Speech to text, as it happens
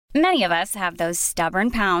Many of us have those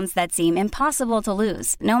stubborn pounds that seem impossible to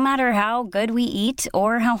lose, no matter how good we eat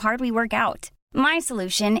or how hard we work out. My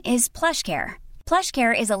solution is PlushCare.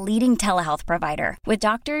 PlushCare is a leading telehealth provider with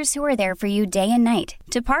doctors who are there for you day and night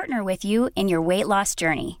to partner with you in your weight loss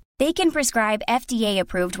journey. They can prescribe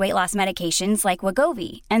FDA-approved weight loss medications like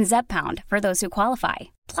Wegovy and Zepbound for those who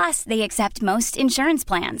qualify. Plus, they accept most insurance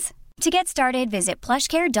plans. To get started, visit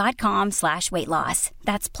plushcare.com/weightloss.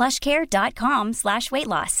 That's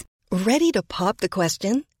plushcare.com/weightloss. Ready to pop the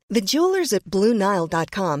question? The jewelers at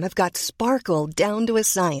BlueNile.com have got sparkle down to a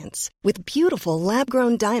science with beautiful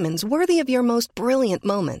lab-grown diamonds worthy of your most brilliant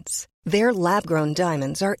moments. Their lab-grown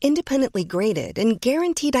diamonds are independently graded and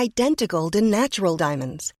guaranteed identical to natural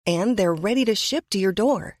diamonds, and they're ready to ship to your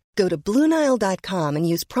door. Go to BlueNile.com and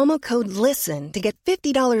use promo code LISTEN to get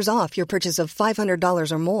 $50 off your purchase of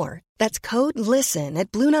 $500 or more. That's code LISTEN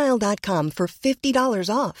at BlueNile.com for $50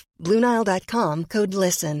 off. BlueNile.com, code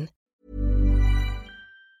LISTEN.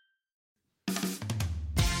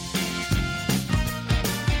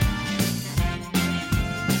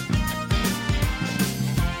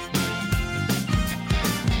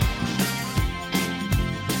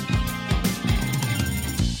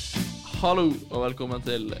 Hallo og velkommen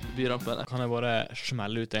til Byrampen. Kan jeg bare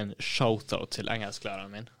smelle ut en shoutout til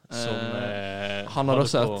engelsklæreren min som han har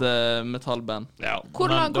også et metallband. Ja.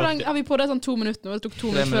 Hvor lang har vi på det sånn 2 minutter nå? Det tok 2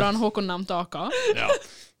 minutter før han Håkon nevnte Aka. Ja,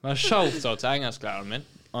 men shoutout til engelsklæreren min.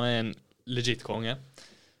 Han en legit konge.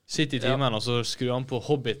 Sitter I timen og så skrur han på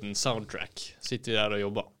Hobbiten soundtrack. Sitter vi der og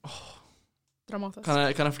jobber. Dramatisk. Kan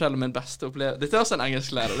jeg fortelle min beste opplevelse? Dette også en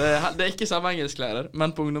engelsklærer. Det ikke samme engelsklærer,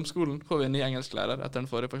 men på ungdomsskolen får vi en ny engelsklærer etter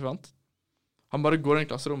den forrige forsvant. Han bare går inn I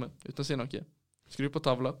klasserommet uten å si noe. Skrur på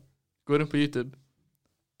tavla, går inn på YouTube,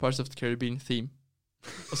 Parts of the Caribbean theme,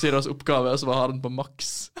 og sier oss oppgave, og så har den på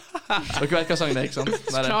maks. Dere vet hva sangen ikke sant?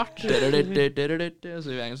 Klart. Så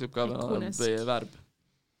sier vi engelsk oppgave, og verb.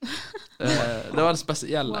 Det var en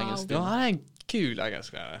spesiell engelsk. Ja, han en kul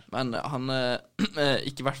engelsklærer. Men han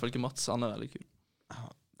ikke I hvert fall ikke Mats, han veldig kul.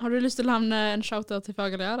 Har du lyst til å havne en shoutout til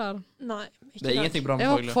Fagerlia der? Nei, ikke det ingenting bra med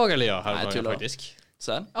Fagerlia. Fagerlia. Fagerlia her faktisk.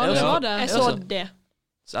 Ser? Ja, det var det. Jeg så det.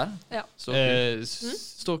 Ser? Ja.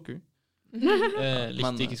 Stalker.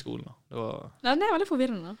 Likte ikke skolen da. Den veldig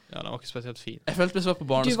forvirrende. Ja, den var ikke spesielt fin. Jeg følte meg så på Du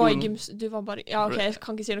var barneskolen. du var bare... Ja, ok, jeg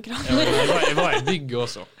kan ikke si noe da. Jeg var I bygg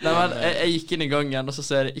også. Nei, men jeg gikk inn I gangen, og så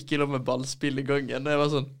ser jeg ikke lov med ballspill I gangen. Det var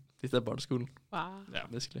sånn, dette barneskolen. Wow. Ja,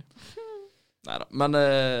 virkelig. Neida, men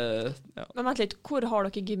ja. Men vent litt, hvor har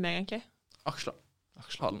dere gym egentlig?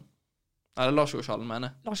 Aksla-hallen. Nei, det Larsgårdshallen, mener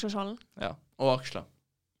jeg. Larsgårdshallen? Ja, og Aksla.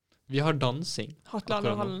 Vi har dansing.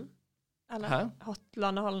 Hattlandehallen? Hæ?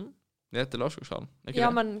 Hattlandehallen? Det heter Larsgårdshallen. Ja,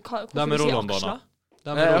 men hvorfor Det med du sier Rollonbana.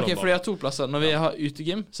 Aksla? Ok, for vi har 2 plasser. Når vi har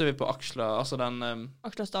utegym, så vi på Aksla, altså den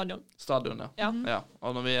Aksla stadion. stadion, ja. Ja.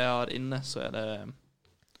 Og når vi har inne, så det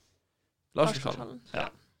Larsgårdshallen. Ja,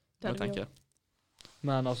 det tenker jeg.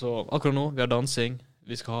 Men altså, akkurat nå, vi har dansing.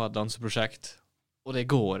 Vi skal ha et danseprosjekt. Og det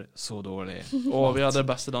går så dårlig. Og vi har det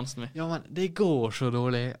beste dansen vi. Ja, men det går så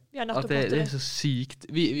dårlig. Vi har nettopp At det hatt det. så sykt.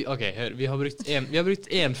 Ok, hør, vi har brukt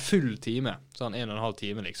en full time. Sånn 1,5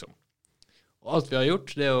 time, liksom. Og alt vi har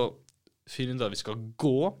gjort, det å finne ut at vi skal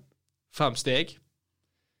gå 5 steg,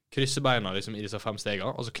 krysse beina liksom I disse 5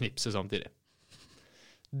 stegene, og så knipse samtidig.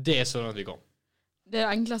 Det sånn at vi kom. Det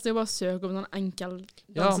enkleste bare å søke om sånn enkel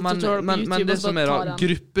Ja, men det som da,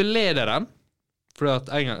 gruppelederen, fordi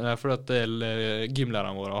at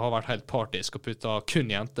gymlæreren vår har vært helt partisk og puttet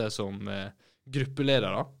kun jenter som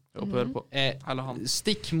gruppeledere.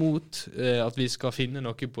 Stikk mot at vi skal finne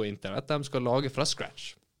noe på internett de skal lage fra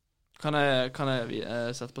scratch. Kan jeg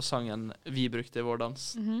sette på sangen vi brukte I vår dans?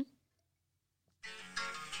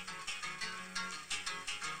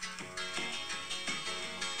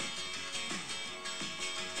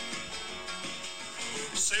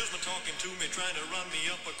 Salesman talking to me, trying to run me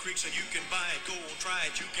up a creek, said you can buy it, go and try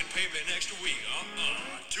it, you can pay me next week.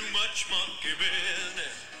 Too much monkey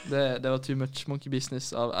business. Det var Too Much Monkey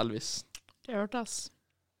Business av Elvis. Det hørtes.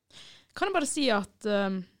 Kan jeg bare si at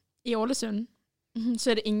I Ålesund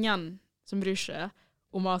så det ingen som bryr seg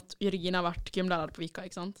om at Jørgine har vært gymlærer på Vika,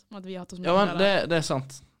 ikke sant? Om at vi har hatt oss Ja, men det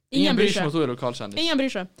sant. Ingen bryr seg om at hun lokalkjendis. Ingen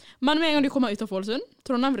bryr seg. Men med en gang du kommer utenfor Ålesund,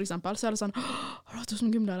 Trondheim for eksempel, så det sånn, har du hatt oss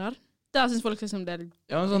som gymlærer? Der synes folk liksom det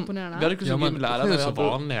sånn, imponerende. Vi hadde ikke så gymlærer. Det så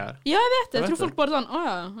vanlig her. Ja, jeg vet det. Jeg tror folk bare sånn,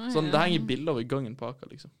 Sånn, det henger bilder over gangen på Aka,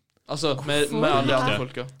 liksom. Altså, med alle de andre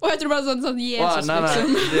folka. Jeg tror bare sånn Jesus, nei,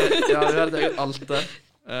 liksom. Ja, vi vet det alt det.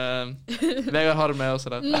 Vegard har det med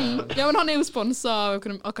også der. Ja, men han jo sponset av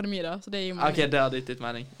akademi da, så det jo Ok, det hadde ikke ditt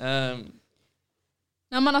mening.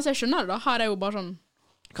 Nei, men altså, jeg skjønner det da. Her jo bare sånn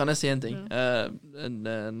Kan jeg si en ting?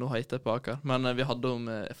 Nå har jeg ikke på Aker, men vi hadde om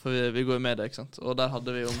for vi går jo med det, ikke sant? Og der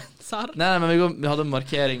hadde vi om Serr? Nei, men vi hadde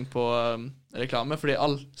markering på reklame, fordi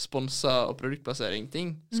all sponsa og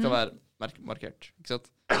produktplassering-ting skal være markert, ikke sant?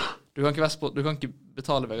 Du kan ikke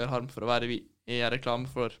betale Vegard Harm for å være i en reklame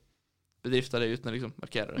for bedrifter det uten å liksom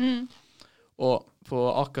markere det. Og på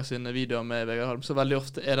Aker sine videoer med Vegard Harm, så veldig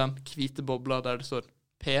ofte er den hvite bobla der det står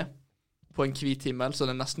P på en hvit himmel, så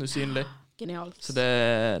det er nesten usynlig. Genialt. Så det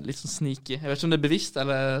er litt sånn sneaky. Jeg vet ikke om det er bevisst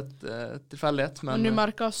eller tilfeldighet, men... Men du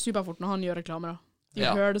merker superfort når han gjør reklame, da. Du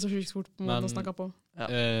hører det så sykt fort på måten han snakker på. Ja.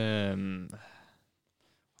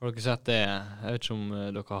 Har dere sett det? Jeg vet ikke om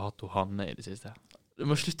dere har hatt Hanne i det siste. Du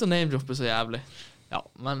må slutte å name-droppe så jævlig. Ja,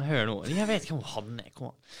 men hør nå. Jeg vet ikke om Hanne er,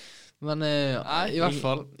 kom an. Men i hvert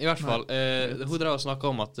fall hun drev og snakket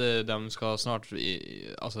om at de skal snart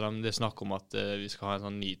altså det er snakk om at vi skal ha en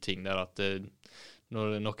sånn ny ting der at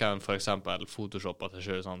når noen for eksempel photoshopper til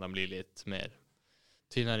selv sånn, de blir litt mer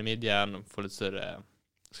tynnere i midjen, får litt større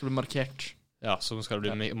skal bli markert. Ja, så skal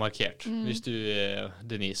det bli markert. Hvis du,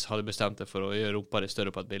 Denise, hadde bestemt deg for å gjøre rumpa di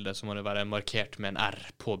større på et bilde, så må det være markert med en R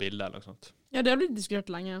på bildet eller noe sånt. Ja, det har blitt diskutert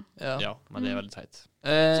lenge. Ja, men det er veldig teit.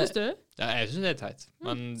 Syns du? Ja, jeg synes det er teit.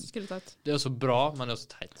 Men det er teit. det er også bra, men det er også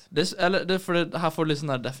teit. Det er fordi her får du litt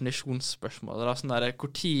sånn der definisjonsspørsmål. Det er sånn der,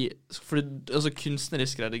 hvor tid... Fordi altså,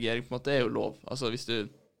 kunstnerisk redigering på en måte er jo lov. Altså, hvis du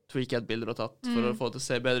tweaker et bilde du har tatt for å få det til å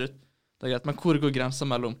se bedre ut, det er greit. Men hvor går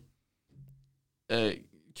grensen mellom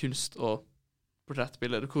kunst og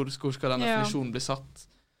portrettbilder? Hvor skal den definisjonen bli satt?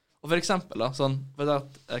 Og for eksempel, da, sånn, for det er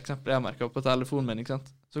et eksempel jeg merker på telefonen min, ikke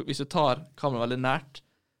sant? Så hvis du tar kameraet veldig nært,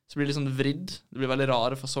 så blir det litt sånn vridd. Det blir veldig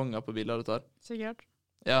rare fasonger på bilder du tar. Sikkert.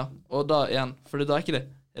 Ja, og da igjen, for da er ikke det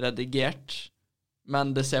redigert,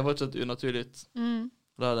 men det ser fortsatt unaturlig ut.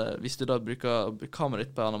 Da er det, hvis du da bruker kameraet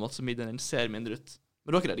ditt på en annen måte, så midden din ser mindre ut.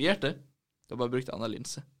 Men du har ikke redigert det. Du har bare brukt en annen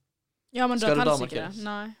linse. Ja, men det telles ikke det.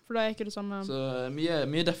 Nei, for da er ikke det samme. Så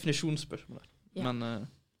mye definisjonsspørsmål der. Ja. Men...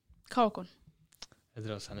 Hva, Håkon? Jeg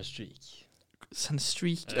drar å sende streak. Send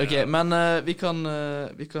streak? Ok, men vi kan...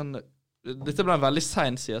 Dette ble en veldig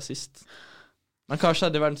sen siden sist. Men hva har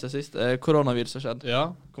skjedd i verden siden sist? Koronavirus har skjedd. Ja.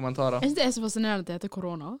 Kommentarer. Jeg synes det er så fascinerende at det heter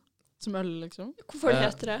korona. Som øl, liksom. Hvorfor det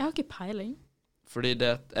heter det? Jeg har ikke peiling. Fordi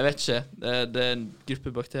det... Jeg vet ikke. Det er en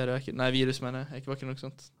gruppe bakterier. Nei, virus, mener jeg. Ikke noe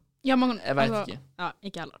sånt. Ja, man, jeg vet altså, ikke. Ja,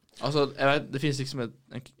 ikke heller. Altså, jeg vet, det finnes liksom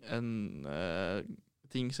en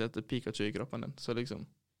ting som heter Pikachu i kroppen din. Så liksom...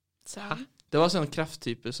 Hæ? Det var sånn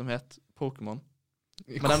krefttype som het Pokémon.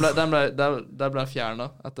 Men den ble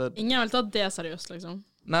fjernet etter... Ingen vil ta det seriøst, liksom.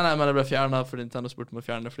 Nei, men det ble fjernet fordi Nintendo spurte om å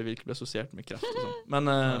fjerne det fordi det virkelig ble assosiert med kreft og sånn. Men...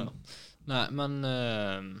 Nei, men...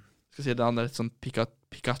 Skal si det andre er litt sånn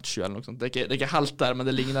Pikachu eller noe sånt. Det er ikke helt der,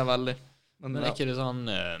 men det ligner veldig. Men er ikke det sånn...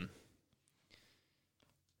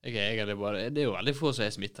 egentlig bare... Det er jo veldig få som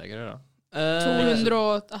er smittet, ikke det da?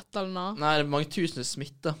 201 eller noe. Nei, det er mange tusen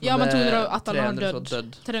smittet. Ja, men 201 eller noe har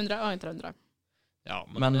dødd. 300. Ja,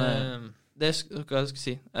 men det er hva jeg skal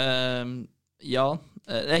si. Ja,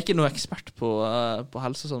 jeg er ikke noe ekspert på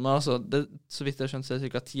helse og sånn, men altså, så vidt jeg skjønner, så er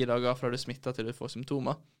det ca. 10 dager fra du er smittet til du får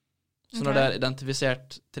symptomer. Så når det er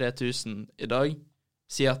identifisert 3000 i dag,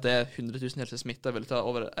 sier at det er 100 000 helt smittet, vil det ta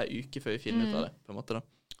over en uke før vi finner ut av det, på en måte da.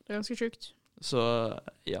 Det er ganske sjukt. Så,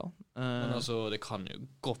 ja. Men altså, det kan jo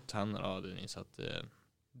godt hende da, Denise, at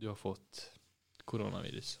du har fått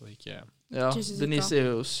koronavirus, og ikke... Ja, Denise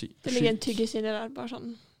er jo syk. Det ligger en tyggis inni der, bare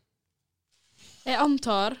sånn. Jeg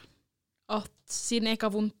antar at siden jeg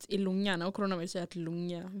ikke har vondt i lungene, og koronavirus er et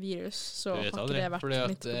lungevirus, så har ikke det vært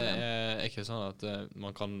mitt problem. Det er ikke sånn at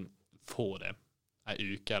man kan få det en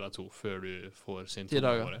uke eller to før du får symptomer på det. 10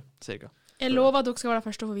 dager, cirka. Jeg lover at dere skal være de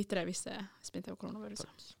første å få vite det hvis det er smittet av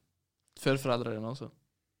koronaviruset. Før foreldre dine også?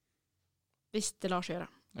 Hvis det lar seg gjøre.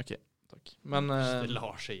 Ok, takk. Men det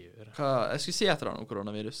lar seg gjøre. Jeg skulle si et eller annet om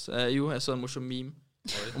koronavirus. Jo, jeg så en morsom meme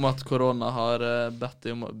om at korona har bedt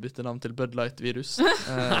deg om å bytte navn til Bud Light-virus.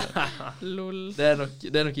 Lol. Det er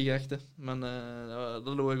nok ikke ekte, men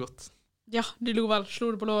da lo jeg godt. Ja, de lo vel.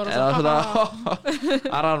 Slo det på låret og ja,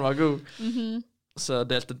 så. Han var god. Så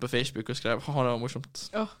jeg delte det på Facebook og skrev, det var morsomt.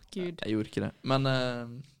 Gud. Jeg gjorde ikke det. Men,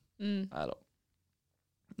 nei da.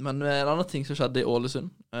 Men en annen ting som skjedde i Ålesund,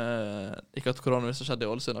 ikke at koronavirus har skjedd i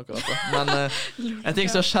Ålesund akkurat da, men en ting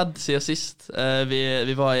som har skjedd siden sist,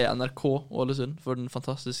 vi var i NRK Ålesund for den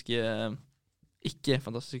fantastiske, ikke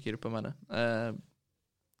fantastiske gruppa, mener jeg.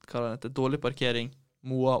 Hva det heter? Dårlig parkering,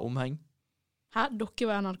 Moa omheng. Hæ? Dere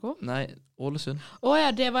var i NRK? Nei, Ålesund. Ja,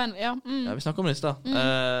 det var en, ja. Ja, vi snakket om det i sted.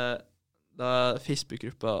 Da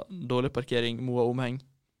Facebook-gruppa Dårlig parkering, Moa omheng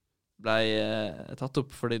ble tatt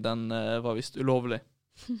opp fordi den var visst ulovlig.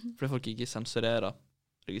 Fordi folk ikke sensurerer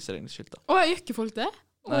registreringsskilter. Gjør ikke folk det?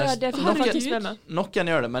 Det fikk jeg faktisk med meg.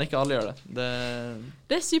 Noen gjør det, men ikke alle gjør det.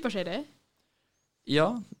 Det er supershady. Ja,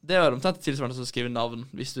 det er omtrent tilsvarende som å skrive navn.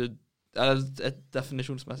 Hvis du, eller et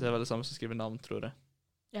definisjonsmessig er vel det samme som å skrive navn, tror jeg.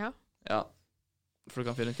 Ja. Ja, for du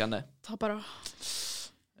kan finne ut hvem det er. Tapere.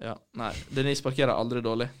 Ja, nei, Denise parkerer aldri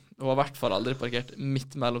dårlig. Hun har i hvert fall aldri parkert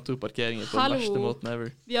midt mellom to parkeringer på den verste måten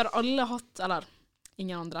ever. Vi har alle hatt, eller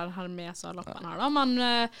ingen andre her med seg lappen her da, men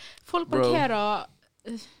folk parkerer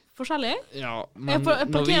forskjellig. Ja, men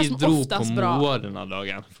når vi dro på Moa denne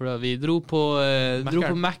dagen, for vi dro på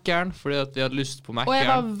Mac-eren, fordi at vi hadde lyst på Mac-eren. Og jeg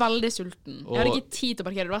var veldig sulten. Jeg hadde ikke tid til å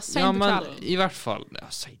parkere, det var sent på kvelden. I hvert fall,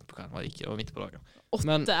 sent på kvelden var det ikke, det var midt på dagen.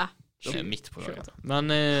 8. Midt på dagen. Men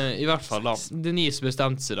i hvert fall da, Denise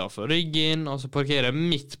bestemte seg da for å rygge inn, og så parkere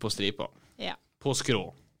midt på stripa. Ja. På skrå.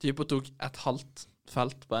 Typen tok et halvt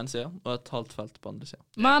felt på en side, og et halvt felt på andre siden.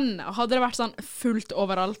 Men hadde det vært sånn fullt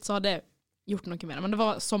overalt, så hadde jeg gjort noe med det. Men det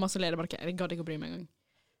var så masse ledig parkering. Jeg gadd ikke å bry meg en gang.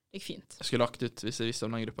 Det gikk fint. Jeg skulle lagt ut hvis jeg visste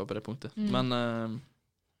om den gruppa på det punktet. Men,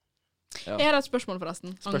 ja. Jeg har et spørsmål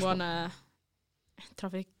forresten, angående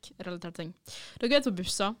trafikkrelaterte ting. Dere vet på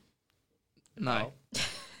busser? Nei.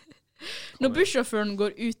 Når bussjåføren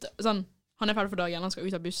går ut, sånn, han er ferdig for dagen, han skal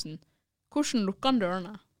ut av bussen, hvordan lukker han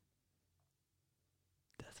dørene?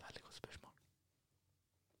 Det er et veldig godt spørsmål.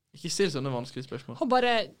 Ikke still sånne vanskelige spørsmål. Han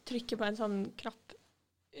bare trykker på en sånn knapp,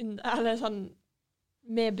 eller sånn,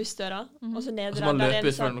 med bussdøra, og så nede der, der er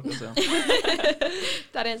en sånn...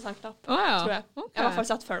 der er en sånn knapp, ja. tror jeg. Okay. Jeg har i hvert fall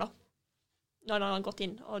satt før da. Når han har gått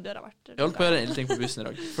inn, og døra har vært... Jeg holdt på å gjøre en ting på bussen i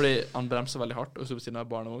dag, fordi han bremser veldig hardt, og så på siden av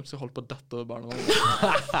barnevogn, så jeg holdt på å dette over barnevogn. Det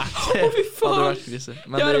hadde vært krise.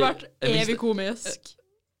 Det hadde vært evig komisk.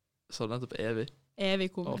 Så det nettopp evig.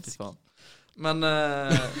 Evig komisk. Fy faen. Men,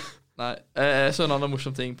 nei, jeg så en annen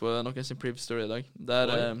morsom ting på noen sin preview story i dag, der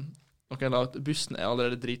noen la at bussen er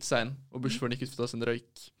allerede dritsein, og bussføren gikk ut for å ta sin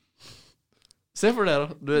røyk. Se for deg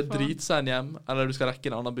da, du er dritsein hjem, eller du skal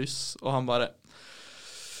rekke en annen buss, og han bare...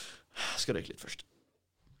 skal røyke litt først.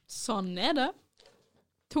 Sånn er det.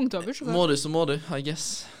 Tungt å ha bussjåfør. Må du, så må du, I guess.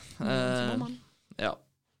 Så må man. Ja.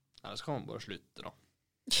 Eller så kan man bare slutte, da.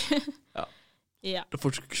 Ja. Ja. Da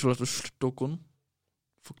får du ikke slå til å slutte åkken.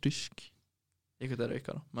 Faktisk. Ikke at jeg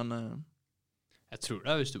røyker da, men... Jeg tror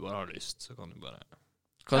det, hvis du bare har lyst, så kan du bare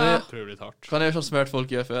prøve litt hardt. Kan jeg gjøre sånn som folk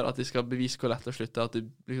gjør før, at de skal bevise hvor lett å slutte, at de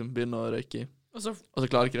liksom begynner å røyke, og så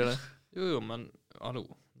klarer ikke det. Jo, men, hallo.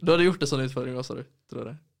 Du hadde gjort det sånn utfordring også, du,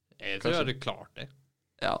 tror jeg. Jeg tror jeg hadde klart det.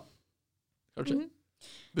 Ja. Kanskje.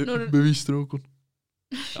 Bevis til Håkon.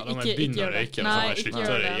 Ja, da må jeg begynne å røyke, og så må jeg slutte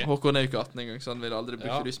å røyke. Håkon er jo ikke 18 en gang, så han vil aldri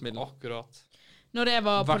bruke rusmiddel. Akkurat. Når jeg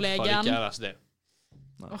var på legen... Hvertfall ikke LSD.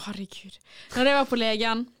 Herregud. Når jeg var på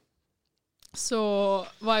legen, så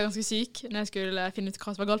var jeg ganske syk når jeg skulle finne ut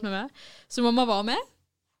hva som var galt med meg. Så mamma var med.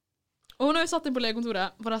 Og hun har jo satt inn på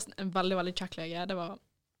legekontoret, forresten en veldig, veldig kjekk lege. Det var...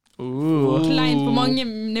 kleint på mange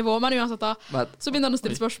nivåer, men uansett da. Så begynte han å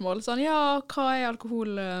stille spørsmål. Sånn, ja, hva er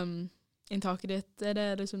alkoholinntaket ditt? Er det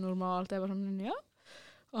liksom normalt? Jeg var sånn, ja.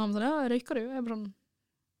 Og han sånn, ja, røyker du? Jeg var sånn...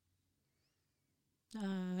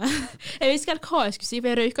 jeg visste ikke helt hva jeg skulle si,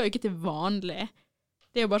 for jeg røyker jo ikke til vanlig.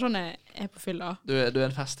 Det er jo bare sånn jeg er på fylla. Du er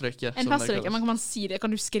en festrøyker. En festrøyker, men kan man si det?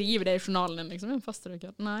 Kan du skrive det i journalen din, liksom? En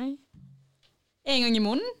festrøyker? Nei. En gang i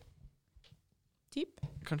måneden? Typ.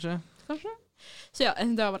 Kanskje. Så ja,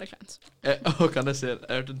 det var det kleint. Og kan jeg si, jeg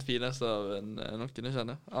har hørt den fineste av noen jeg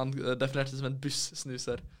kjenner. Han definerte seg som en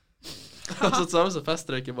buss-snuser. Han satt sammen som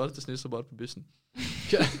festrøyker, bare til å snuse bare på bussen.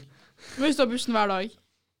 Men hvis du har bussen hver dag?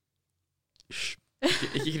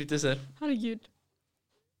 Ikke kritiser. Herregud.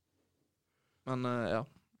 Men, ja.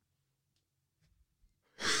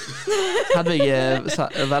 Hedvig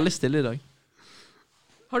er veldig stille i dag.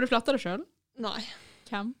 Har du flattet deg selv? Nei.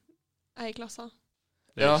 Hvem? Jeg er i klassen.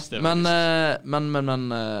 Ja, men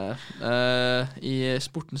i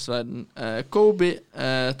sportens verden Kobe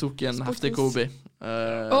tok en heftig Kobe.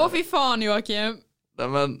 Fy faen, Joakim. Du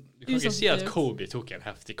kan ikke si at Kobe tok en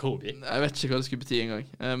heftig Kobe. Jeg vet ikke hva det skulle bety engang.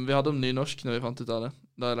 Vi hadde om nynorsk når vi fant ut av det.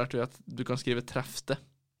 Da lærte vi at du kan skrive trefte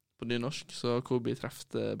på nynorsk, så Kobe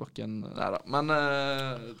trefte bakken. Neida, men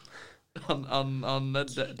han er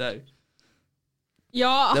død.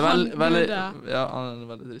 Ja, han burde. Ja, han er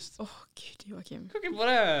veldig trist. Gud, Joakim. Kan ikke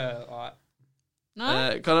bare...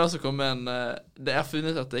 Nei. Kan jeg også komme med en... jeg har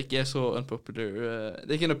funnet at det ikke er så unpopular. Det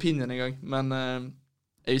er ikke en opinion engang, men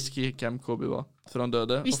jeg visste ikke hvem Kobe var, for han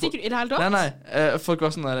døde. Visste ikke du i det hele tatt? Nei. Folk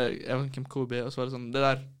var sånn der, jeg vet ikke hvem Kobe er, og så var det sånn, det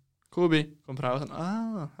der, Kobe kom fra, og sånn,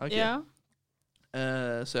 ok. Ja.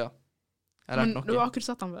 Så ja. Men du har akkurat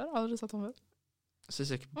sett han før? Aldri sett han før? Synes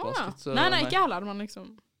jeg ikke på basket. Så nei, ikke heller, men liksom...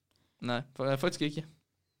 Nei, faktisk ikke.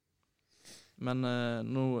 Men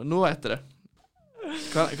nå etter det.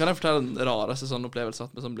 Kan jeg fortelle en rareste sånn opplevelse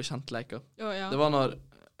med sånn bli kjent-leker? Det var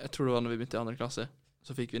jeg tror det var når vi begynte i 2. klasse,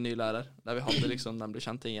 så fikk vi en ny lærer, der vi hadde liksom den bli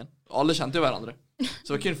kjent-tingen. Alle kjente jo hverandre, så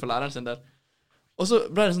det var kun for læreren sin der. Og så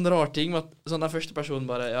ble det en sånn rar ting med at sånn den første personen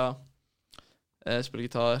bare, jeg spiller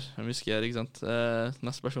gitar, jeg er musiker, ikke sant?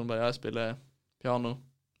 Neste person bare, jeg spiller piano,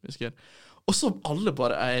 musiker. Og så alle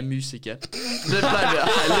bare, jeg er musiker. Det ble vi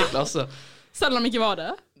hele klasse. Selv om de ikke var det?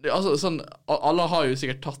 Altså, sånn, alle har jo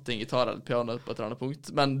sikkert tatt en gitar eller piano på et eller annet punkt,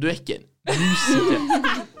 men du er ikke en musiker.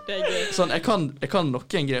 Det er gøy. Sånn, jeg kan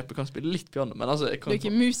noen grep, jeg kan spille litt piano, men altså, du er ikke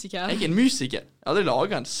musiker. Jeg er ikke en musiker. Jeg hadde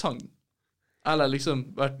laget en sang. Eller liksom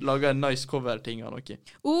laget en nice cover-ting av noe.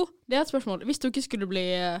 Det er et spørsmål. Hvis du ikke skulle bli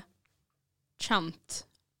kjent,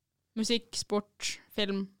 musikk, sport,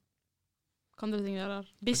 film, hva andre ting der?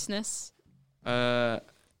 Business?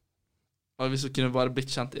 Hvis du kunne bare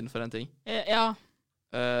blitt kjent innenfor en ting? Ja.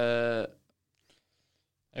 Jeg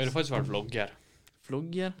ville faktisk vært vlogger.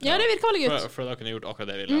 Vlogger? Ja, det virker veldig godt. For da kunne jeg gjort akkurat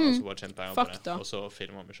det jeg ville, og så bare tjent penger på det. Og så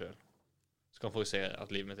filmer meg selv. Så kan folk se at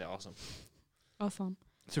livet mitt er awesome. Awesome.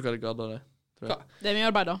 Jeg tror ikke jeg gadda det. Det er mye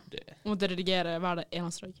arbeid da. Å måtte redigere hver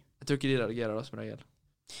eneste dag. Jeg tror ikke de redigerer da, som regel.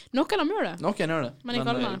 Noen av dem gjør det. Noen gjør det. Men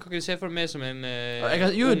kan ikke du se for meg som en jeg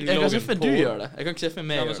kan se for meg du gjør det. Jeg kan ikke se for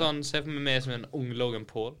meg gjør det. Se for meg som en ung Logan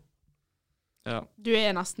Paul. Ja. Du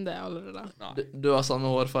er nesten det allerede. Du har samme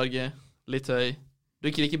hårfarge, litt høy. Du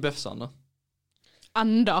er ikke like buff sånn da.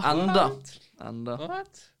 Enda.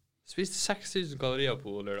 What? Spiste 6000 kalorier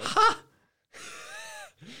på lørdag. Hæ?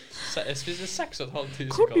 Jeg spiste 6500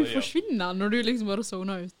 kalorier. Hvor du forsvinner når du liksom bare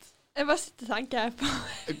zoner ut? Jeg bare sitter og tenker på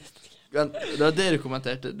det var det du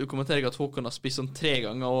kommenterte. Du kommenterer ikke at Håkon har spist sånn 3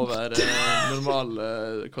 ganger over normal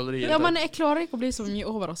kalorier. Ja, men jeg klarer ikke å bli så mye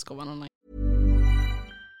overrasket over noen.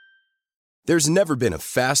 There's never been a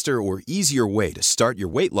faster or easier way to start your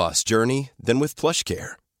weight loss journey than with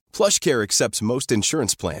PlushCare. PlushCare accepts most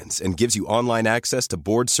insurance plans and gives you online access to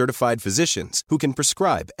board-certified physicians who can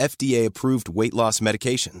prescribe FDA-approved weight loss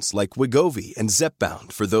medications like Wegovy and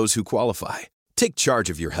Zepbound for those who qualify. Take charge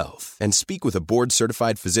of your health and speak with a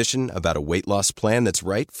board-certified physician about a weight loss plan that's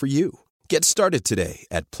right for you. Get started today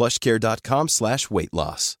at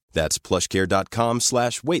plushcare.com/weightloss. That's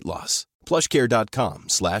plushcare.com/weightloss.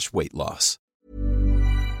 plushcare.com/weightloss.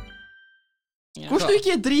 Hvordan du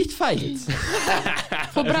ikke er dritfeit?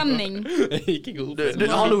 Forbrenning. Ikke god.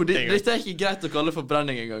 Hallo, dette er ikke greit å kalle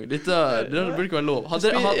forbrenning engang. Dette burde ikke være lov.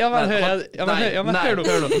 Hadde du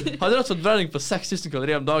hatt forbrenning på 6000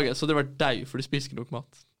 kalorier om dagen, så hadde det vært deg, for du spiser ikke nok mat.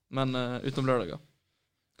 Men utenom lørdager.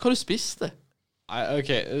 Hva du spiste? Ok,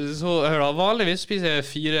 så hør da, vanligvis spiser jeg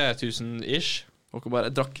 4000-ish. Og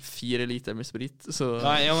bare drakk 4 liter med sprit, så...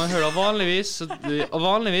 Nei, ja, men hør da, vanligvis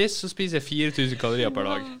så spiser jeg 4000 kalorier per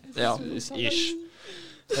dag. Ja. Ish.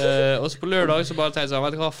 Og så på lørdag så bare tenkte jeg sånn,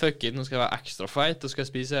 vet du hva, fuck it, nå skal jeg være ekstra feit, og skal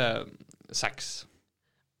jeg spise 6.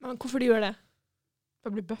 Men hvorfor du gjør det?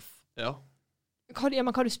 For å bli buff. Ja.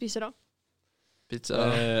 Men hva du spiser da?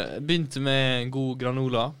 Pizza. Begynte med en god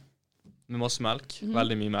granola, med masse melk,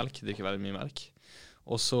 veldig mye melk, drikker veldig mye melk.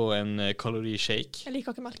 Og så en kalorishake. Jeg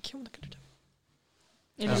liker ikke melk, om dere lurer.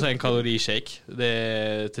 Altså en kalorishake.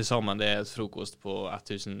 Det til sammen det er et frokost på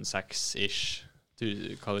 1006-ish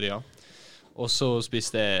kalorier. Og så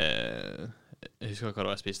spiste jeg husker ikke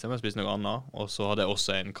hva jeg spiste, men jeg spiste noe annet. Og så hadde jeg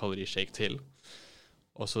også en kalorishake til.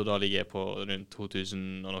 Og så da ligger jeg på rundt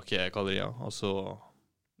 2000 og noe kalorier. Og så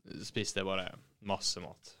spiste jeg bare masse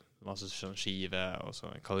mat. Masse sånn skive, og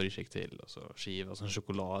så en kalorishake til, og så skive, og så en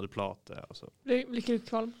sjokoladeplate. Og så. Blir ikke du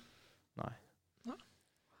kvalm? Nei.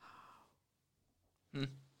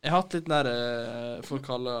 Jeg har hatt litt den der folk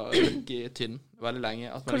kaller tynn veldig lenge.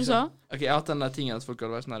 At man hva du sa? Ok, jeg har hatt den der tingen at folk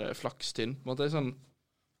kaller sånn der flakstynn. På en måte sånn,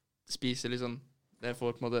 spiser liksom, det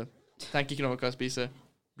får på en måte, tenker ikke noe om hva jeg spiser,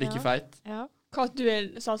 blir ikke feit. Ja. Hva du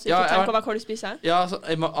sa, så ikke tenk over hva du spiser? Ja, så,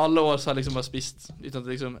 alle år så har jeg liksom bare spist, uten at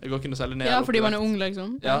liksom, jeg går ikke noe særlig ned. Ja, fordi man er ung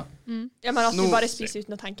liksom. Ja. Ja, men at du bare spiser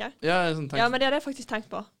uten å tenke? Ja, sånn tenk. Ja, men det har jeg faktisk tenkt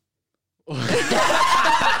på.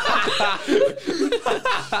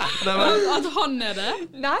 At han er det?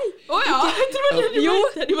 Nei. Åja, jeg tror det du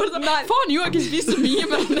mente. De var sånn, faen, jo, jeg har ikke spist så mye,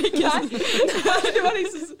 men ikke. Nei, det var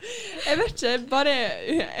liksom, jeg vet ikke, bare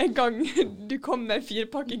en gang du kom med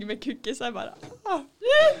 4-pakking med cookies, så jeg bare,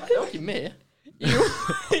 Jeg var ikke med. Jo.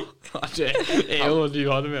 Du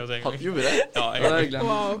hadde med oss en gang. Gjorde vi det? Ja, jeg hadde glemt.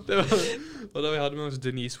 Wow. Og da vi hadde med oss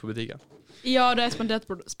Denise på butikken. Ja, det er spandert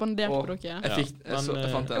på dere. Jeg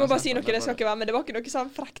fant jeg må bare si noe, det skal ikke være, men det var ikke noe sånn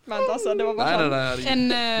frekt ment, altså. Det var bare sånn.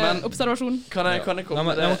 En observasjon. Kan jeg komme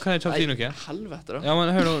med det? Kan jeg ta si noe? Helvete da. Ja, men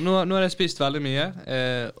hør nå har jeg spist veldig mye,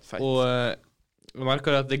 og Jeg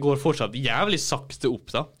merker at det går fortsatt jævlig sakte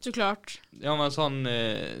opp, da. Så klart. Ja, men sånn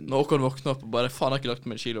Når Håkon våkner opp og bare faen, jeg har ikke lagt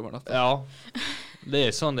meg et kilo over natta. Ja, det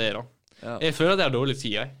er sånn det er, da. Ja. Jeg føler at jeg har dårlig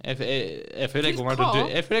tid, jeg føler jeg kommer til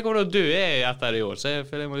å dø etter i år, så jeg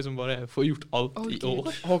føler jeg må liksom bare få gjort alt i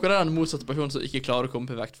år. Håkon er den motsatte personen som ikke klarer å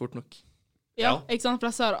komme på vekt fort nok. Ja, ikke sant?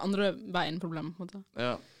 For jeg ser andre veien problem, på en måte.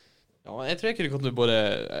 Ja. Ja, jeg tror jeg kunne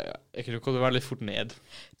kommet være litt fort ned.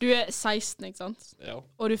 Du er 16, ikke sant? Ja.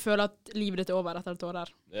 Og du føler at livet ditt er over etter et år der.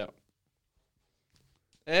 Ja.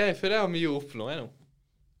 Jeg føler jeg har mye å oppnå, jeg nå.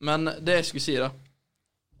 Men det jeg skulle si da,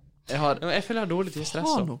 jeg føler jeg har dårlig tid,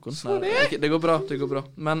 stresset. Det går bra.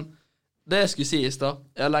 Men det jeg skulle si i sted,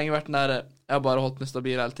 jeg har lenge vært nære, jeg har bare holdt meg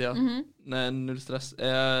stabil hele tiden. Null stress.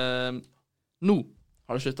 Nå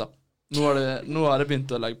har det sluttet. Nå har det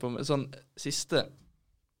begynt å legge på meg sånn siste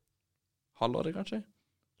halvåret, kanskje? I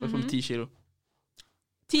hvert fall 10 kilo.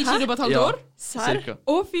 10 kilo på et halvt år? Cirka.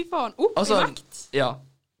 Fy faen, opp i vekt. Ja,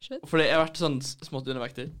 fordi jeg har vært sånn smått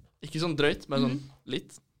undervektig. Ikke sånn drøyt, men sånn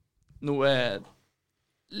litt. Nå er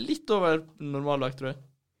litt over normalvekt, tror jeg.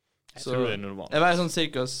 Jeg tror det er normalt. Jeg veier sånn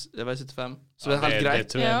cirka 75, så det er helt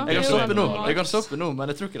greit. Jeg kan stoppe nå, men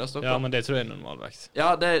jeg tror ikke det stopper. Ja, men det tror jeg er normalvekt.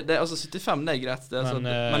 Ja, det er altså 75, det er greit. Det er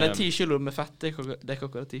men det er 10 kilo med fett, det er ikke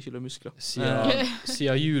akkurat 10 kilo muskler.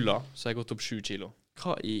 Siden jula så har jeg gått opp 7 kilo.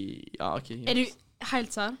 Hva i... Ja, ok. Er du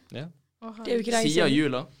helt sær? Ja. Det er jo ikke reising. Siden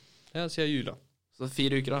jula? Ja, siden jula. Så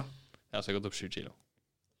 4 uker da? Ja, så har jeg gått opp 7 kilo.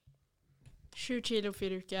 7 kilo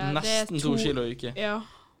 4 uker. Nesten 2 kilo i uke. Ja.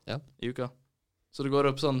 I uka. Så det går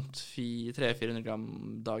opp sånn 300-400 gram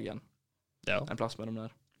dagen. Ja. En plass mellom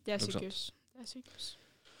der. Det er sykehus.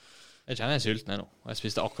 Jeg kjenner jeg er sulten nå. Og jeg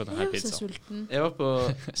spiste akkurat en hel pizza. Jeg var på...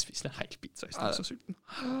 Jeg spiste en hel pizza, jeg er så sulten.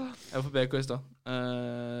 Jeg var på BK i sted.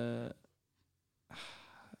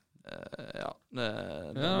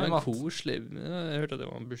 Det var koselig. Jeg hørte at det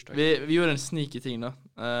var en bursdag. Vi gjorde en sneaky ting da.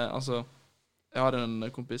 Altså, jeg har en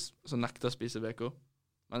kompis som nekter å spise BK.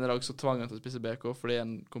 Men jeg så tvang han til å spise BK fordi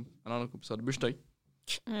en annen kompis hadde bursdag.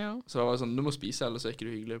 Ja. Så det var sånn, du må spise, ellers er ikke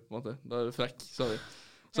du hyggelig, på en måte. Da er du frekk, sa vi.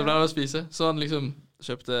 Så ble det å spise. Så han liksom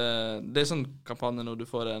kjøpte... Det er sånn kampanje når du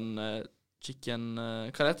får en chicken...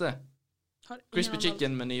 Hva heter det? Crispy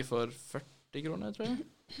chicken-meny for 40 kroner, tror jeg.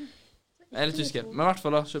 Jeg er litt usikker. Men i hvert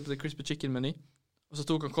fall da, kjøpte crispy chicken-meny. Og så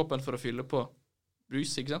tok han koppen for å fylle på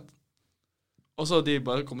brus, ikke sant? Og så de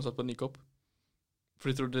bare kom og satt på en ny kopp. For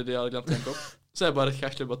de trodde de hadde glemt en kopp. Så jeg bare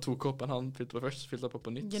cashet bare 2 kopper han fylte på først, fylte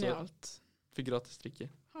på nytt. Genialt. Så fikk gratis drikke.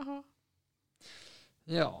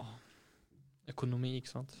 Ja. Økonomi,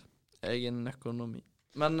 ikke sant? Egen økonomi.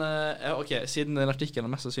 Men, ok, siden den artikkelen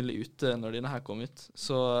er mest sannsynlig ute når denne her kom ut,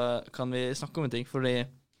 så kan vi snakke om en ting, fordi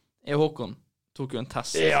jeg og Håkon tok jo en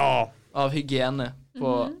test av hygiene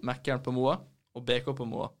på Mækkern på Moa, og BK på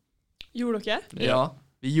Moa. Gjorde dere? Ja,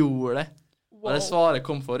 vi gjorde det. Wow. Og det svaret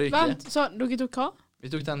kom forrige uke. Vent, så dere tok hva? Vi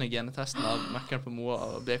tok den hygienetesten av Mækkern på Moa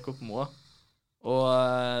og BK på Moa. Og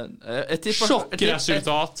jeg tipper...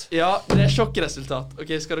 Sjokkresultat! Ja, det er sjokkresultat.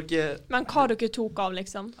 Ok, skal dere... Men hva dere tok av,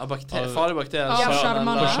 liksom? Av farlige bakterier. Ja,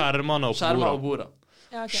 skjermene og borda.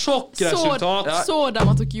 Ja, okay. Sjokkresultat! Så de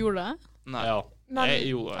at dere gjorde det? Nei. Ja.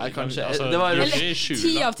 Kanskje. Altså, det var jo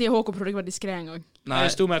 10 av 10 Håkon prøvde ikke å være diskré en gang. Nei.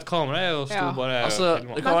 Jeg sto med et kamera og sto bare... Altså,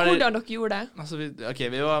 men hvordan dere gjorde det? Altså,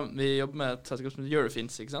 vi jobbet med et selskap som heter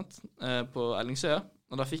Eurofins, ikke sant? På Ellingsøya.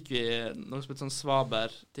 Og da fikk vi noe som et sånn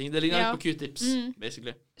svaber-ting. Det ligner litt på Q-tips,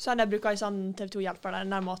 basically. Så jeg bruker i sånn TV2-hjelper der,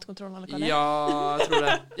 nær matkontrollen, eller hva det er? Ja, jeg tror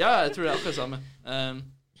det. Ja, jeg tror det er akkurat det samme.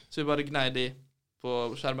 Så vi bare gnei de på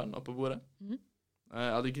skjermen og på bordet.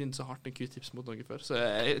 Jeg hadde grint så hardt en Q-tips mot noe før, så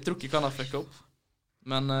jeg tror ikke jeg kan ha fucka opp.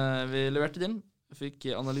 Men vi leverte det inn,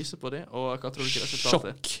 fikk analyse på det, og hva tror du ikke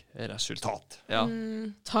resultatet? Sjokkresultat. Ja.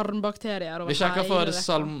 Tarmbakterier. Vi sjekket for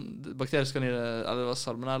bakterier som kan gi det, eller det var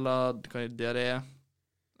salmonella, det kan gi diaré.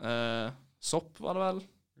 Sopp var det vel,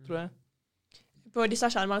 tror jeg. På disse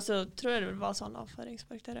skjermene så tror jeg det var sånn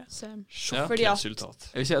avføringsbakterier. Sjokkresultat.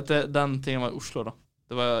 Jeg vil si at den tingen var i Oslo da.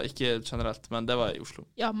 Det var ikke generelt, men det var i Oslo.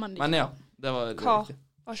 Ja, men ja, det var... Hva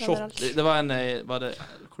var generelt? Det var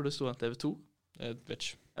hvor det stod en TV2? Jeg vet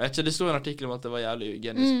ikke, det stod en artikkel om at det var jævlig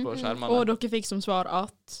hygienisk på skjermene. Og dere fikk som svar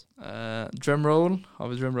at... Drumroll. Har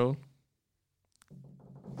vi drumroll?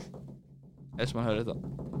 Jeg vet ikke om jeg hører dette.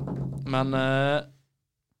 Men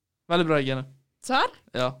veldig bra hygiene. Serr?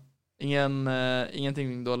 Ja.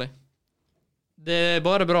 Ingenting dårlig. Det er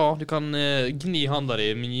bare bra. Du kan gni handa di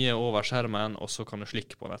mye over skjermen, og så kan du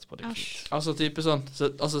slikke på den etterpå. Det er fint. Altså type sånn.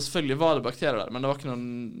 Altså selvfølgelig var det bakterier der, men det var ikke noe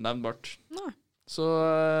nevnbart. Nei. Så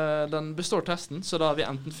den består testen, så da har vi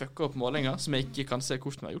enten fucka opp målinga, som jeg ikke kan se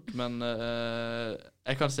hvordan vi har gjort, men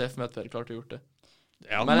jeg kan se for meg at vi hadde klart å gjort det.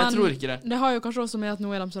 Ja, men jeg tror ikke det. Det har jo kanskje også med at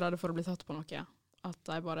nå er de så redde for å bli tatt på noe. at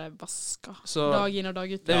de bare vasker dag inn og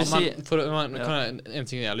dag ut. Det vil si, en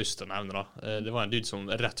ting jeg har lyst til å nevne da, det var en dude som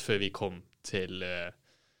rett før vi kom til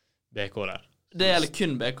BK der. Det gjelder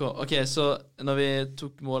kun BK. Ok, så når vi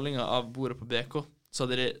tok målinger av bordet på BK, så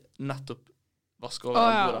hadde de nettopp vasket over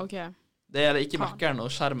bordet. Okay. Det gjelder ikke Mac-eren og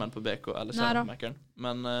skjermen på BK, eller skjermen på Mac-eren.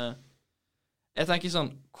 Men jeg tenker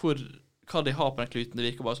sånn, hva de har på den kluten, det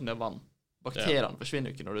virker bare som det er vann. Bakteriene forsvinner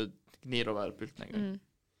jo ikke når du gnir over pulten en gang.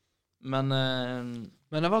 Men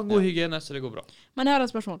det var god hygiene, så det går bra. Men jeg har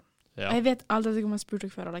et spørsmål. Ja. Jeg vet aldri om jeg spurte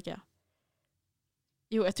dere før, eller ikke?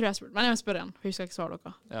 Jo, jeg tror jeg spurte, men jeg vil spørre igjen, for jeg husker ikke svare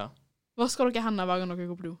dere. Ja. Vasker dere hendene hver gang dere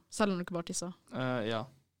går på do? Selv om dere bare tisser? Ja.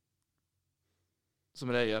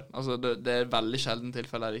 Som regel. Altså, det er veldig sjelden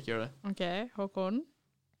tilfelle jeg ikke gjør det. Ok, Håkon?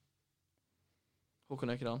 Håkon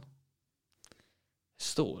er ikke den.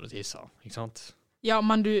 Står og tisser, ikke sant? Ja,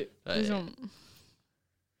 men du liksom...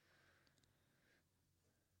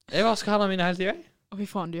 Jeg vasker hendene mine hele tiden. Å, fy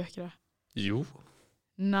faen, du gjør ikke det. Jo.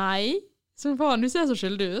 Nei. Som faen, du ser så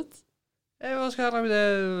skyldig ut. Jeg vasker hendene mine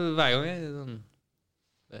hver gang.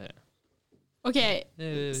 Ok,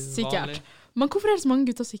 sikkert. Men hvorfor er det så mange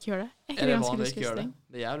gutter som ikke gjør det? Er det vanlig ikke gjør det?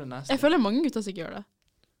 Det er jævlig nasty. Jeg føler mange gutter som ikke gjør det.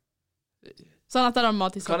 Sånn at det er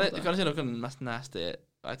mat i stedet. Kan jeg si noe mest nasty?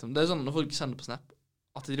 Det er sånn når folk sender på Snap,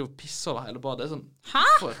 at de driver og pisser over hele badet. Det er sånn... Hæ?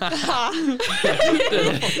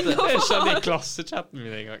 Det skjedde i klassechatten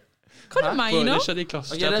min en gang. Hva du mener? Det skjedde i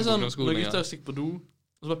klassechatten det er sånn, når gutter stikker på do,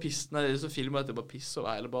 og så bare pisser, så filmer jeg at de bare pisser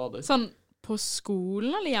over hele badet. Sånn på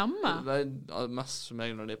skolen eller hjemme? Det er mest som jeg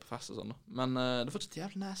når de er på fest og sånn. Men det er fortsatt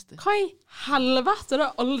jævlig nasty. Hva i helvete? Det har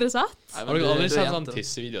jeg aldri sett. Har du aldri sett sånn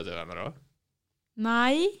tissevideo til henne da?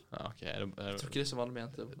 Nei. Ja, ok. Jeg tror ikke det er så vanlig med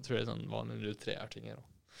jenter. Jeg tror det er sånn vanlig 3-ting her da.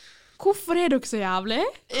 Hvorfor er dere så jævlig?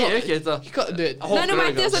 Jeg er ikke etter. Nei, nå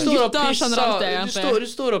mente jeg sånn gutter generelt egentlig. Du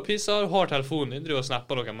står og pisser, du har telefonen din, du og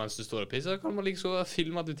snapper dere mens du står og pisser. Kan man liksom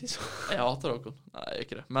filme at du tisser? Jeg hater dere. Nei, jeg er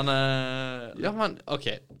ikke det. Men, ja, men,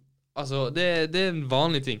 ok. Altså, det er en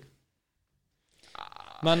vanlig ting.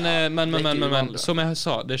 Men, som jeg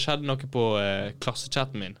sa, det skjedde noe på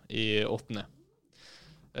klassechatten min i 8.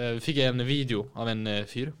 Vi fikk en video av en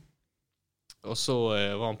fyr, og så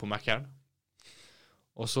var han på Mac-eren,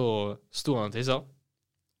 og så stod han og tisset,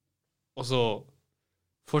 og så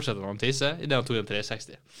fortsatte han å tisse i det han tog en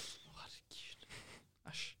 360. Herregud.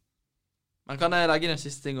 Æsj. Men kan jeg legge inn en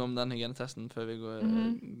siste ting om den hygienetesten før vi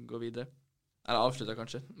går videre? Eller avslutter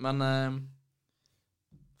kanskje. Men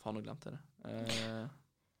faen, nå glemte jeg det.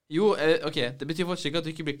 Ok, det betyr faktisk ikke at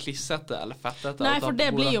du ikke blir klissete eller fettete. Nei, for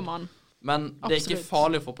det blir jo man. Men det er ikke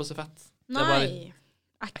farlig å få på seg fett. Nei, det er bare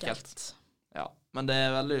ekkelt. Ja, men det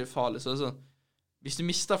er veldig farlig. Så det er sånn, hvis du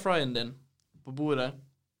mister fryen din på bordet,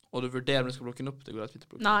 og du vurderer om du skal plukke den opp, det går rett fint å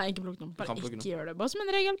plukke den opp. Nei, ikke plukke den opp. Bare ikke gjør det. Bare som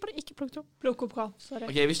en regel, bare ikke plukke den opp. Plukke opp hva? Sorry.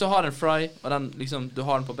 Ok, hvis du har en fry, og den, liksom, du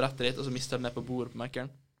har den på brettet ditt, og så mister den ned på bordet på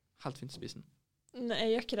Mac-eren, helt fint å spise den. Nei,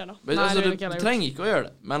 jeg gjør ikke det da. Men, altså, du trenger ikke å gjøre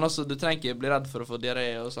det, men altså, du trenger ikke bli redd for å få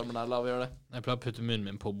diaré og salmonella av å gjøre det. Jeg pleier å putte munnen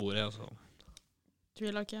min på bordet, altså.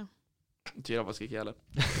 Tviler ikke. Tviler faktisk ikke heller.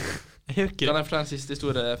 Jeg gjør ikke det. Kan jeg fortelle en siste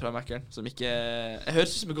historie fra Mac-eren, som ikke... Jeg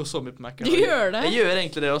høres ut som jeg går så mye på Mac-eren. Du gjør det? Jeg gjør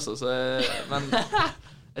egentlig det også, så... Men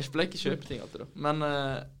jeg pleier ikke kjøpe ting alltid da. Men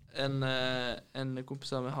en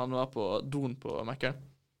kompis av meg, han var på doen på Mac-eren,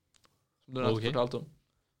 som du nettopp fortalte om.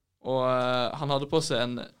 Og han hadde på seg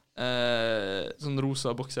en sånn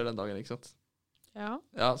rosa bokser den dagen, ikke sant? Ja.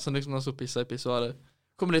 Ja, sånn liksom han så pisset i pissoaret.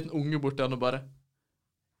 Kom en liten unge bort til han og bare,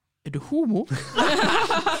 er du homo?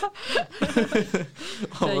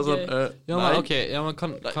 Han var sånn, ja, men ok, ja, men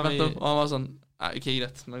kan vi... Og han var sånn, nei, ok,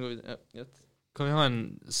 greit, men gå videre, ja, greit. Kan vi ha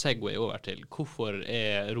en segway over til hvorfor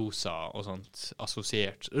er rosa og sånt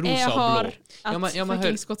assosiert? Rosa jeg og blå. har et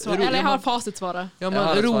fuckings godt svar. Eller jeg har fasitsvaret. Ja, men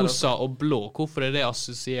rosa og blå, hvorfor er det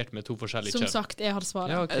assosiert med to forskjellige kjønn? Som sagt, jeg har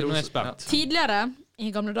svaret. Ja, ok, nå er jeg spent. Tidligere, i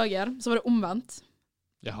gamle dager, så var det omvendt.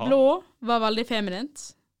 Jaha. Blå var veldig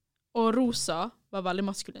feminint, og rosa var veldig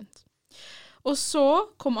maskulint. Og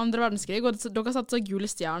så kom andre verdenskrig, og dere har sett så gule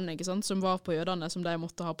stjerner, ikke sant, som var på jødene, som de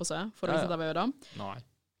måtte ha på seg, for å vise at de var jøder. Nei.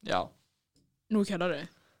 Ja. Nå kødder du.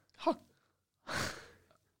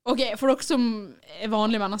 Ok, for dere som er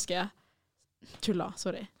vanlige mennesker, tulla,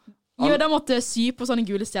 sorry. Jøder måtte sy på sånne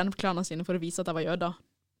gule stjerner på klærne sine for å vise at de var jøder.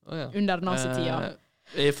 Under nazi-tida.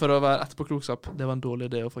 For å være etterpåklokskap, det var en dårlig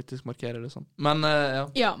idé å faktisk markere det sånn. Men, ja.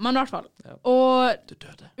 Ja, men i hvert fall. Ja. Og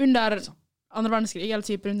under andre verdenskrig, eller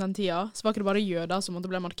type rundt den tida, så var ikke det bare jøder som måtte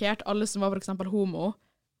bli markert. Alle som var for eksempel homo,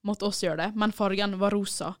 måtte også gjøre det, men fargen var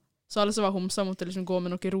rosa. Så alle som var homser måtte liksom gå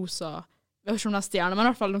med noe rosa, jeg vet ikke om det er stjerne, men i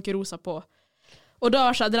hvert fall noe rosa på. Og da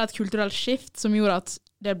skjedde det et kulturelt skift som gjorde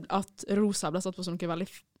at rosa ble satt på som noe veldig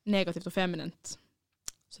negativt og feminint.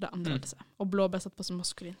 Så det endret seg. Og blå ble satt på som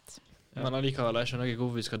maskulint. Ja. Men allikevel, jeg skjønner ikke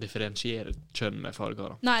hvorfor vi skal differensiere kjønn med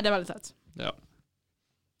farger. Nei, det er veldig teit. Ja.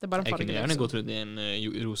 Det er bare en jeg kunne gjerne gått rundt i en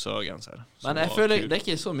rosa genser. Men jeg føler det er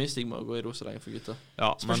ikke så mye stigma å gå i rosa lenger for gutter. Ja,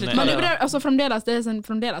 men fremdeles, det er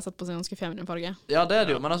fremdeles satt på seg en ganske feminin farge. Ja, det er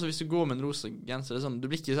det jo, men altså hvis du går med en rosa genser, det er sånn, du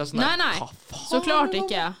blir ikke sånn Nei, så klart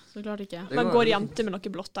ikke. Men går jenter med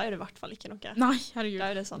noe blått, da er det i hvert fall ikke noe. Nei, herregud. Det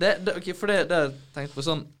er det sant. Ok, for det har jeg tenkt på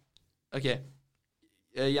sånn, ok,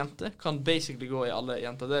 jenter kan basically gå i alle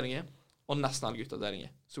jenteavdelinger, og nesten alle guttavdelinger,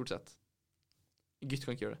 stort sett. Gutt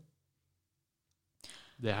kan ikke gjøre det.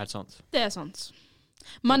 Det er helt sant. Det er sant.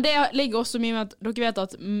 Men det ligger også mye med at dere vet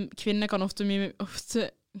at kvinner kan ofte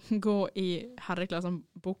gå i herreklær som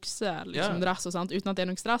bukse, liksom dress og sånt, uten at det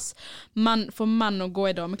er noe stress. Men for menn å gå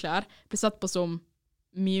i dameklær blir sett på som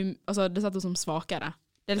mye, altså det er sett på som svakere.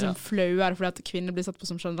 Det er liksom flauere fordi at kvinner blir sett på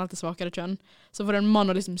som generelt svakere kjønn. Så for en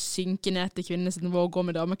mann å liksom synke ned til kvinnes nivå og gå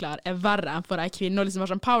med dameklær er verre enn for en kvinne å liksom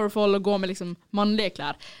være sånn powerful og gå med liksom mannlige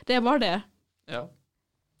klær. Det er bare det. Ja.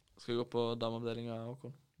 Skal vi gå på dameavdelingen,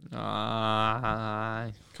 Håkon?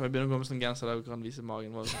 Nei. Kan vi begynne å gå med sånn genser der vi kan vise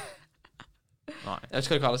magen vår? Nei. Jeg vet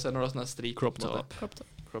ikke hva det kalles når det er sånn strik. Crop top.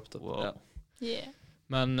 Crop top, wow. Ja. Yeah.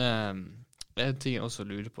 Men en ting jeg også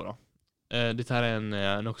lurer på da. Dette her er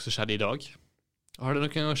noe som skjedde i dag. Har det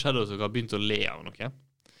noen gang skjedd at dere har begynt å le av noe?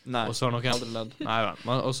 Nei, og så har noen, aldri ledd. Nei,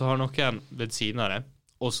 og så har noen ledd senere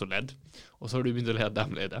også ledd. Og så har du begynt å le at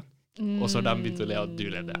dem ledde. Og så har de begynt å le at du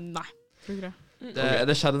ledde. Nei, tror ikke det.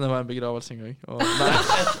 Det skjedde når det var en begravelse en gang. Nei,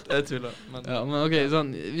 jeg tuller. Men. Ja, men ok, sånn,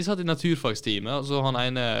 vi satt i naturfagstime, og så han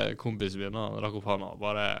ene kompisen min, han rakk opp hånda,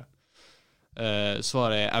 bare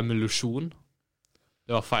svaret er emulusjon.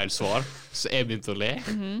 Det var feil svar, så jeg begynte å le.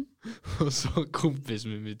 Og så kompisen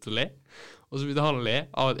min begynte å le. Og så begynte han å le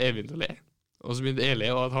av at jeg begynte å le. Og så begynte jeg å le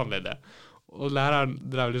av at han ledde. Og læreren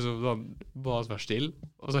drev liksom sånn, bare å være still.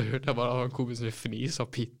 Og så hørte jeg bare at han kompisen min fnise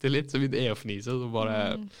og pitte litt, så begynte jeg å fnise, og så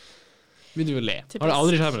bare... Begynner vi å le. Har det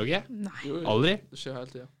aldri skjedd med dere? Nei. Aldri? Det skjer hele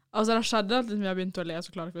tiden. Altså, det skjedde at vi har begynt å le, så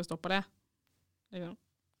klarer vi å stoppe det. Liksom.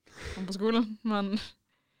 På skolen, men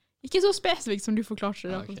ikke så spesifikt som du forklarte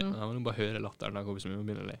det. Okay. Ja, men du bare hører latteren der kompisen min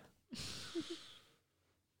begynner å le.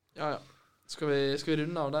 Ja. Skal vi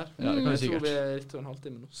runde av der? Ja, det kan vi sikkert. Jeg tror vi er litt over en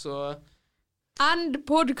halvtime nå, så... End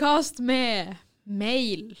podcast med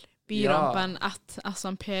mail.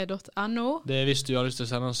 byrampen@smp.no. Det er hvis du har lyst til å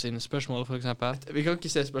sende oss inn spørsmål, for eksempel. Vi kan ikke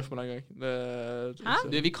se spørsmål en gang.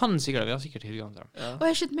 Vi kan sikkert, vi har sikkert tilgang til dem. Ja. Jeg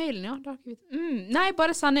har ikke mailen, ja. Nei,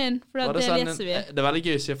 bare send inn, for det leser vi. Det er veldig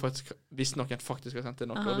gøy å si faktisk, hvis noen faktisk har sendt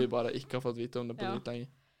inn noe, og vi bare ikke har fått vite om det på litt lenge.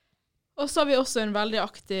 Og så har vi også en veldig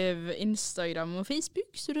aktiv Instagram og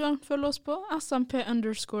Facebook, så du kan følge oss på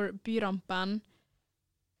SMP_byrampen.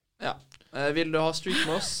 Ja. Vil du ha street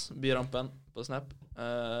med oss, byrampen på Snap?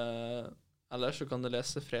 Ellers så kan du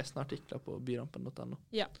lese fresne artikler på byrampen.no.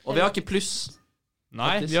 Ja. Og vi har ikke pluss.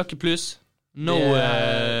 Nei, faktisk. Vi har ikke pluss. No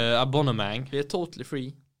abonnement. Vi er totally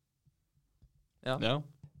free. Ja.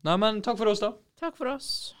 Nei, men takk for oss da. Takk for oss.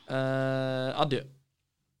 Adjø.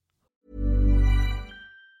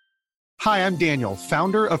 Hi, I'm Daniel,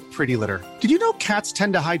 founder of Pretty Litter. Did you know cats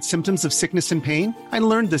tend to hide symptoms of sickness and pain? I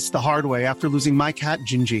learned this the hard way after losing my cat,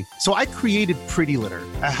 Gingy. So I created Pretty Litter,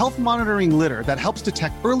 a health monitoring litter that helps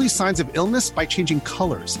detect early signs of illness by changing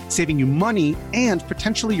colors, saving you money and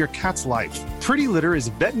potentially your cat's life. Pretty Litter is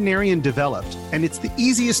veterinarian developed, and it's the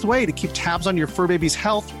easiest way to keep tabs on your fur baby's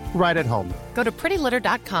health right at home. Go to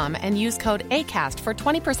prettylitter.com and use code ACAST for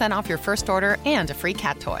 20% off your first order and a free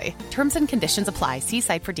cat toy. Terms and conditions apply. See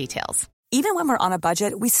site for details. Even when we're on a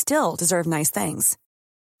budget, we still deserve nice things.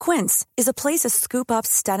 Quince is a place to scoop up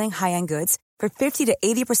stunning high-end goods for 50 to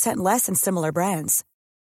 80% less than similar brands.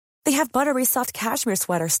 They have buttery soft cashmere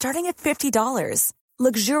sweaters starting at $50,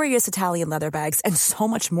 luxurious Italian leather bags, and so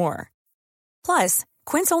much more. Plus,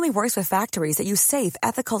 Quince only works with factories that use safe,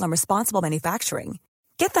 ethical, and responsible manufacturing.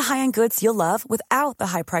 Get the high-end goods you'll love without the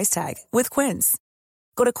high price tag with Quince.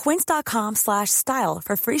 Go to quince.com/style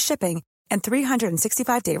for free shipping and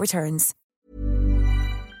 365-day returns.